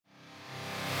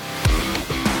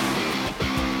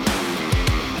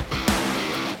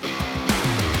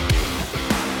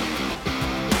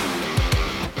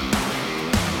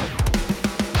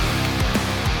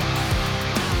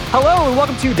Hello and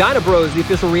welcome to Dynabros, the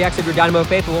official Reax of your Dynamo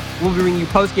faithful. We'll be bringing you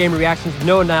post-game reactions with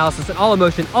no analysis and all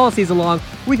emotion all season long.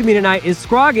 With me tonight is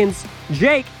Scroggins,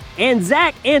 Jake, and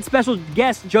Zach, and special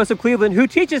guest Joseph Cleveland, who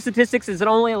teaches statistics and is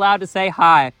only allowed to say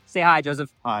hi. Say hi, Joseph.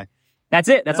 Hi. That's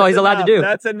it. That's all he's allowed to do.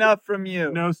 That's enough from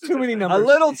you. No, too many numbers. A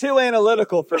little too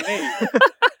analytical for me.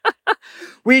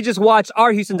 We just watched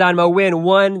our Houston Dynamo win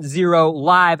 1-0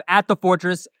 live at the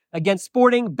Fortress against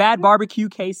Sporting Bad Barbecue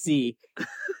KC.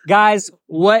 Guys,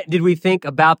 what did we think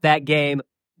about that game?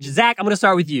 Zach, I'm going to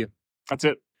start with you. That's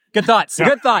it. Good thoughts. Yeah.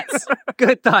 Good thoughts.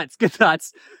 Good thoughts. Good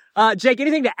thoughts. Jake,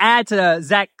 anything to add to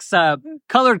Zach's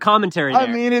colored commentary there? I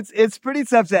mean, it's pretty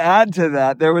tough to add to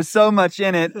that. There was so much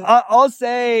in it. I'll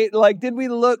say, did we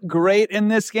look great in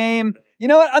this game? You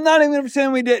know what? I'm not even going to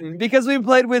pretend we didn't, because we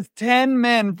played with 10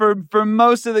 men for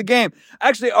most of the game.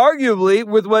 Actually, arguably,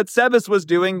 with what Sebas was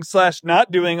doing /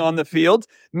 not doing on the field,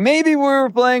 maybe we were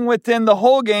playing with 10 the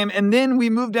whole game, and then we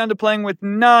moved down to playing with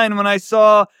 9 when I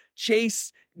saw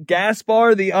Chase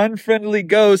Gaspar, the unfriendly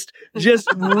ghost,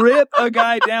 just rip a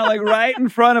guy down, right in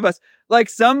front of us.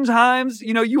 Sometimes,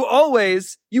 you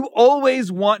always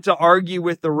want to argue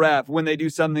with the ref when they do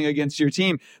something against your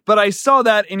team. But I saw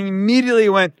that and immediately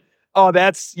went, oh,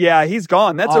 he's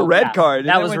gone. That's a red card.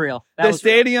 That was real. The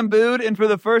stadium booed, and for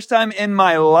the first time in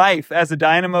my life as a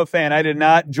Dynamo fan, I did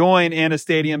not join in a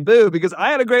stadium boo because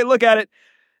I had a great look at it,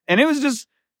 and it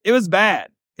was bad.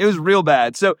 It was real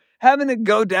bad. So having to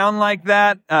go down like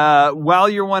that while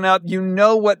you're one up, you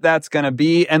know what that's going to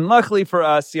be. And luckily for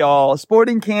us, y'all,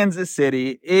 Sporting Kansas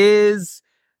City is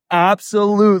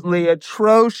absolutely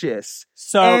atrocious.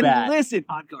 So bad. And listen,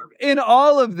 in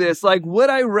all of this, would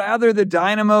I rather the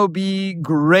Dynamo be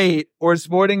great or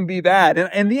Sporting be bad?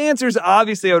 And the answer is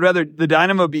obviously I would rather the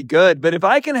Dynamo be good. But if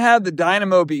I can have the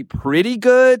Dynamo be pretty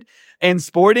good and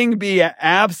Sporting be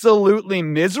absolutely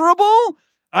miserable,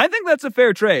 I think that's a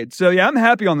fair trade. So yeah, I'm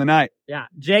happy on the night. Yeah.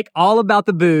 Jake, all about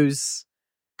the booze.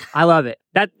 I love it.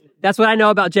 That's what I know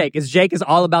about Jake, is Jake is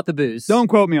all about the booze. Don't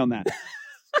quote me on that.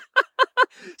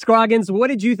 Scroggins, what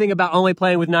did you think about only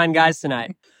playing with 9 guys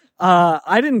tonight?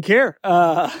 I didn't care.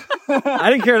 I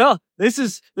didn't care at all. This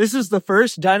is the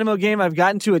first Dynamo game I've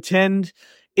gotten to attend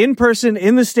in person,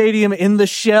 in the stadium, in the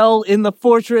shell, in the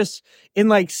Fortress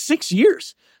in 6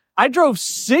 years. I drove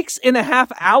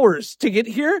 6.5 hours to get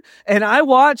here, and I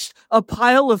watched a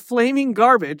pile of flaming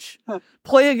garbage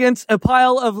play against a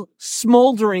pile of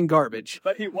smoldering garbage.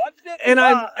 But he watched it, and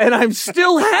I'm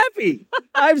still happy.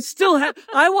 I'm still happy.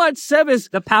 I watched Sebas.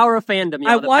 The power of fandom.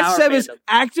 I watched Sebas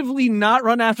actively not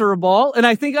run after a ball, and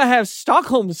I think I have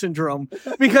Stockholm syndrome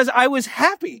because I was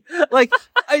happy.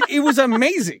 It was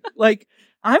amazing.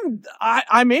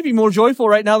 I may be more joyful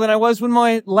right now than I was when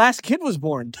my last kid was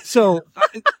born. So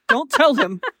don't tell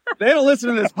him. They don't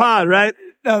listen to this pod, right?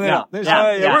 No, they don't.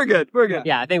 Yeah, we're good. We're good.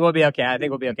 Yeah, I think we'll be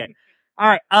okay. All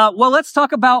right. Well, let's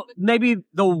talk about maybe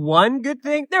the one good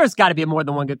thing. There's got to be more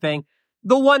than one good thing.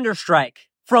 The Wonder Strike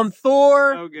from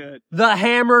Thor. So good. The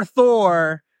Hammer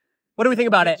Thor. What do we think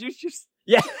about it?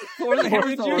 Yeah. Thor the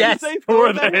Hammer Thor. Yes.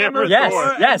 Thor the Hammer. Yes.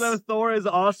 Thor. Yes. So Thor is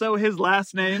also his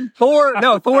last name. Thor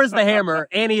is the Hammer,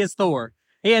 and he is Thor.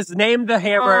 He has named the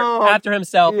hammer after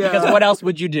himself because what else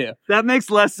would you do? That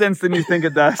makes less sense than you think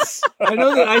it does. I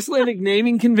know that Icelandic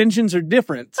naming conventions are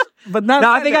different, but not.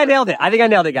 No, I think I nailed it. I think I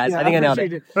nailed it, guys. Yeah, I think I nailed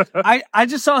it. I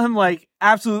just saw him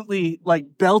absolutely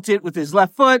belt it with his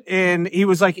left foot, and he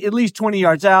was at least 20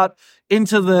 yards out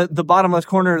into the bottom left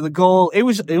corner of the goal. It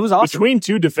was awesome. Between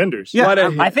 2 defenders.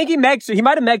 Yeah, I think he might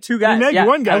have megged 2 guys. He megged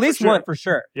one guy, at least one for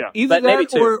sure. Yeah, either maybe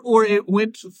that 2. or it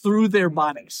went through their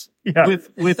bodies. Yeah.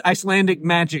 with Icelandic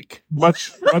magic.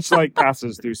 Much like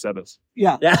passes through Sebas.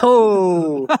 Yeah.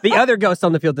 Oh, the other ghost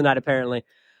on the field tonight, apparently.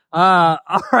 All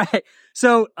right.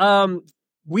 So,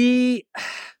 we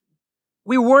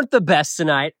weren't the best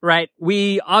tonight, right?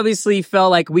 We obviously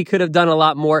felt like we could have done a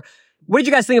lot more. What did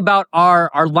you guys think about our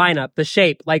lineup, the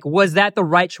shape? Was that the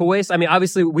right choice? I mean,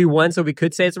 obviously we won, so we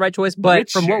could say it's the right choice,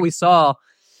 but from what we saw,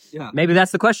 maybe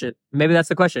that's the question.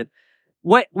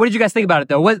 What did you guys think about it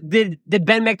though? Did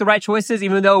Ben make the right choices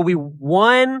even though we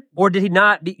won, or did he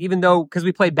not? Even though because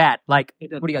we played bad. What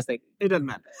do you guys think? It doesn't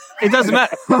matter. It doesn't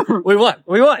matter. We won.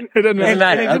 It doesn't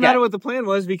matter. It didn't matter what the plan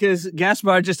was because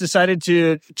Gaspar just decided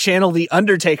to channel the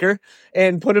Undertaker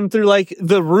and put him through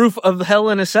the roof of Hell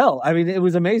in a Cell. I mean, it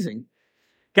was amazing.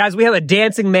 Guys, we have a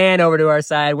dancing man over to our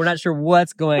side. We're not sure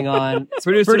what's going on.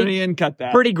 Producer Ian, cut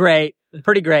that. Pretty great.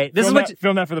 Film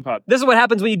that for the pod. This is what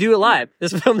happens when you do it live.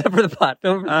 This is film that for the pod.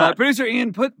 Producer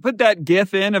Ian, put that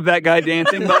GIF in of that guy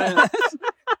dancing.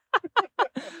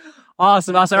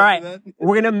 Awesome. All right.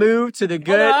 We're going to move to the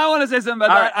good. Well, I want to say something about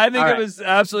that. I think it was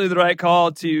absolutely the right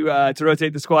call to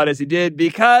rotate the squad as he did,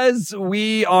 because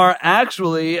we are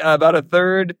actually about a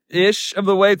third-ish of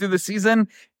the way through the season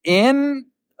in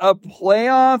a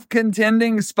playoff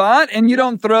contending spot, and you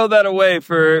don't throw that away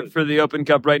for the Open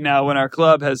Cup right now when our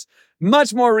club has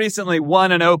much more recently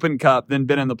won an Open Cup than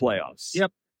been in the playoffs.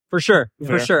 Yep, for sure.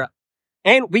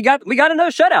 And we got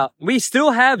another shutout. We still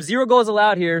have 0 goals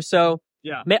allowed here, so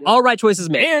all right choices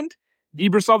made. And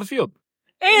Ibra saw the field.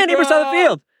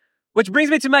 Which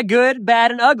brings me to my good, bad,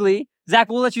 and ugly.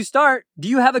 Zach, we'll let you start. Do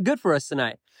you have a good for us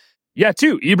tonight? Yeah,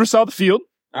 2. Ibra saw the field.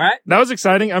 All right. That was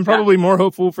exciting. I'm probably more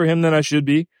hopeful for him than I should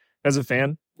be as a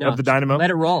fan of the Dynamo. Let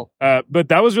it roll. But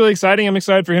that was really exciting. I'm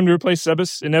excited for him to replace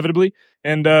Sebas inevitably.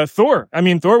 And Thor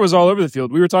was all over the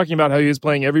field. We were talking about how he was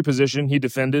playing every position. He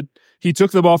defended. He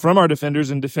took the ball from our defenders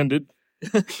and defended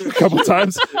a couple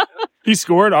times. He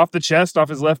scored off the chest, off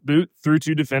his left boot, through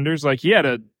 2 defenders. Like, he had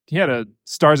a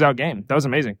stars out game. That was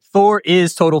amazing. Thor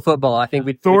is total football. I think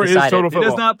Thor is total football. He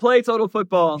does not play total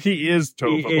football. He is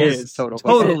total football. He is total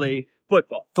football. Totally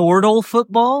football. Thordle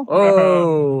football?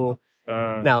 Oh.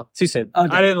 No, too soon.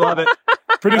 Okay. I didn't love it.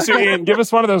 Producer Ian, give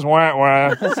us one of those wah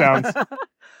wah sounds.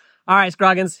 All right,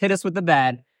 Scroggins, hit us with the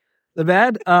bad. The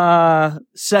bad?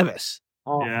 Sebas.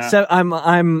 Oh.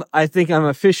 Yeah. I think I'm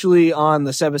officially on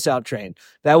the Sebas out train.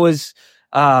 That was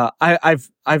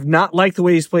I've not liked the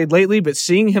way he's played lately, but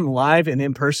seeing him live and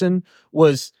in person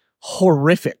was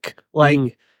horrific.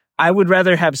 Like, I would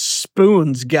rather have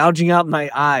spoons gouging out my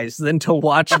eyes than to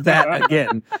watch that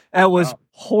again. That was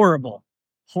horrible.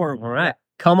 Horrible. All right.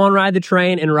 Come on, ride the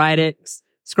train and ride it.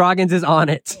 Scroggins is on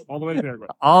it. All the way to Paraguay.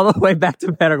 All the way back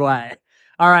to Paraguay.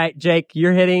 All right, Jake,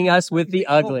 you're hitting us with the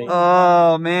ugly.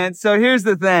 Oh, man. So here's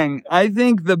the thing. I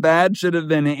think the bad should have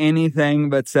been anything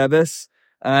but Sebas,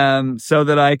 so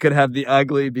that I could have the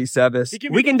ugly be Sebas.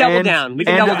 We can double down.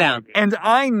 And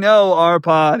I know our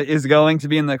pod is going to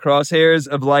be in the crosshairs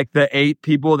of like the 8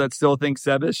 people that still think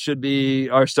Sebas should be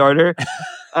our starter.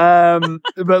 But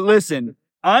listen,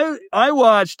 I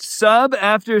watched sub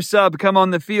after sub come on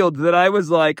the field that I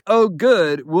was like, oh,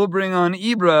 good, we'll bring on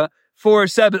Ibra for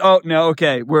Sebas. Oh, no,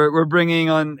 okay, we're bringing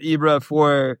on Ibra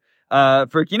for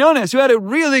Quinones, who had a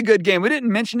really good game. We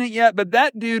didn't mention it yet, but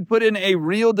that dude put in a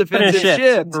real defensive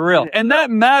shift. For real. And that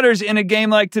matters in a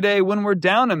game like today when we're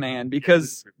down a man,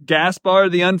 because Gaspar,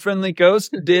 the unfriendly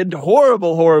ghost, did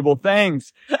horrible, horrible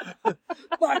things.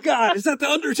 My God, is that the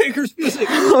Undertaker's music?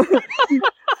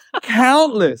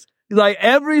 Countless. Like,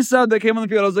 every sub that came on the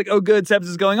field, I was like, oh, good, Sebas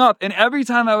is going off. And every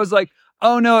time I was like,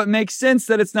 oh, no, it makes sense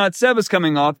that it's not Sebas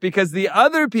coming off, because the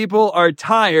other people are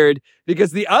tired,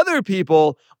 because the other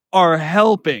people are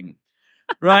helping,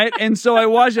 right? And so I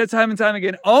watched that time and time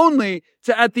again, only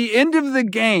to, at the end of the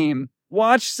game,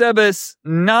 watch Sebas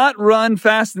not run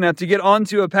fast enough to get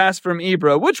onto a pass from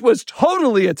Ibra, which was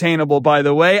totally attainable, by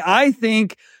the way. I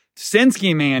think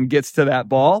Sinsky man gets to that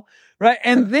ball, right?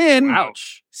 And then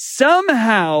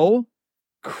somehow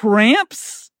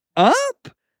cramps up?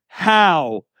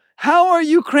 How are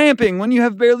you cramping when you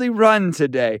have barely run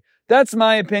today? That's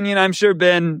my opinion. I'm sure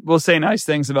Ben will say nice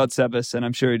things about Sebas, and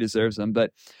I'm sure he deserves them.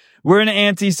 But we're an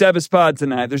anti-Sebas pod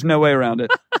tonight. There's no way around it.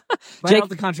 Buy out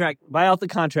the contract.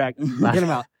 Get him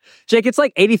out. Jake, it's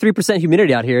like 83%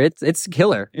 humidity out here. It's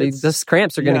killer. These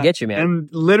cramps are going to get you, man. And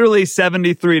literally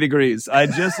 73 degrees. I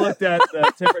just looked at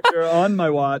the temperature on my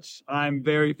watch. I'm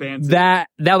very fancy. That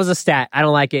was a stat. I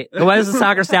don't like it. It was a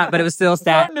soccer stat, but it was still a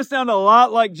stat. It's starting to sound a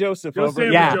lot like Joseph over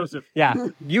here. Yeah. Joseph. Yeah.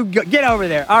 Get over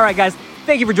there. All right, guys.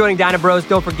 Thank you for joining Dynabros.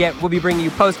 Don't forget, we'll be bringing you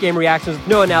post-game reactions with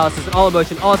no analysis, all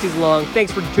emotion, all season long.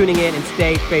 Thanks for tuning in, and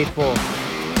stay faithful.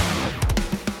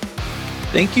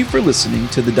 Thank you for listening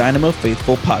to the Dynamo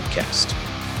Faithful podcast.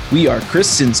 We are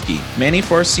Chris Sinsky, Manny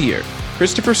Farcier,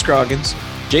 Christopher Scroggins,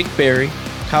 Jake Berry,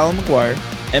 Kyle McGuire,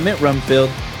 Emmett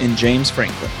Rumfield, and James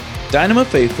Franklin. Dynamo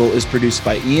Faithful is produced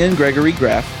by Ian Gregory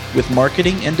Graff with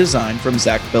marketing and design from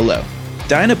Zach Belleau.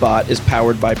 Dynabot is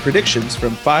powered by predictions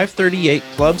from 538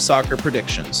 Club Soccer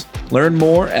Predictions. Learn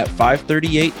more at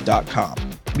 538.com.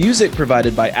 Music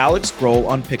provided by Alex Grohl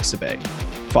on Pixabay.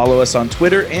 Follow us on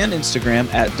Twitter and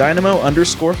Instagram at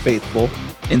Dynamo_Faithful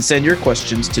and send your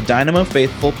questions to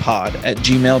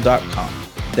dynamofaithfulpod@gmail.com.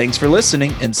 Thanks for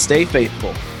listening and stay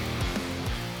faithful.